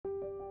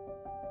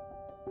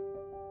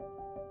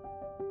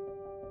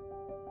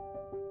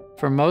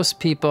For most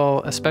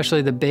people,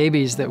 especially the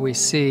babies that we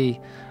see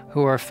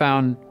who are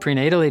found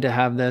prenatally to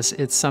have this,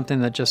 it's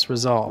something that just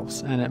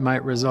resolves. And it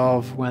might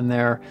resolve when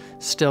they're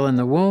still in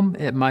the womb,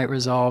 it might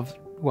resolve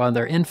while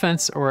they're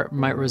infants, or it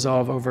might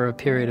resolve over a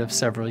period of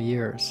several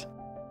years.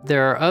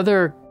 There are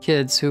other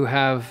kids who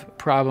have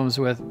problems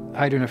with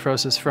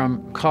hydronephrosis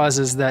from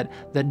causes that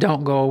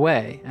don't go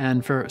away.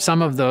 And for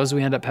some of those,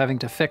 we end up having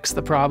to fix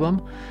the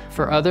problem.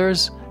 For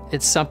others,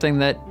 it's something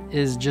that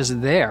is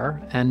just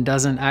there and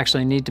doesn't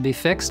actually need to be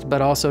fixed,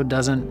 but also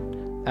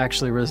doesn't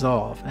actually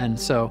resolve. And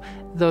so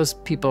those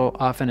people,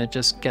 often it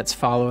just gets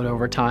followed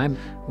over time.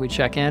 We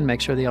check in,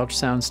 make sure the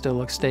ultrasound still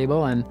looks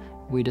stable, and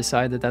we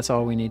decide that that's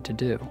all we need to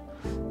do.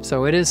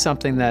 So it is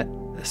something that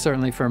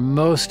certainly for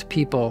most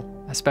people,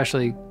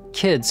 especially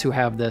kids who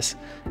have this,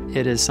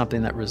 it is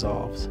something that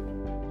resolves.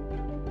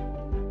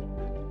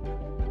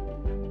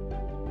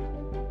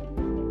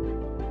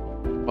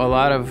 A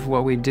lot of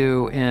what we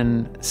do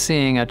in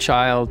seeing a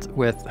child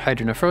with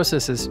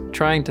hydronephrosis is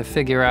trying to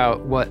figure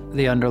out what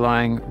the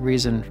underlying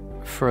reason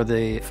for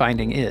the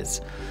finding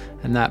is.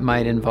 And that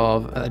might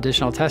involve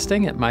additional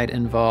testing. It might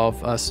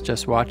involve us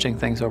just watching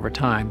things over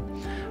time.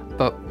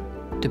 But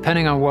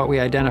depending on what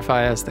we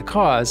identify as the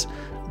cause,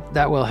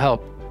 that will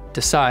help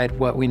decide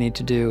what we need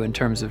to do in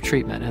terms of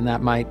treatment. And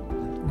that might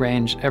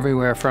range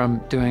everywhere from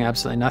doing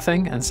absolutely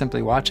nothing and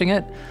simply watching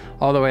it,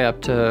 all the way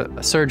up to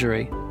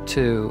surgery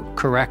to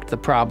correct the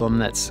problem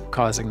that's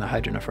causing the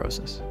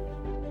hydronephrosis.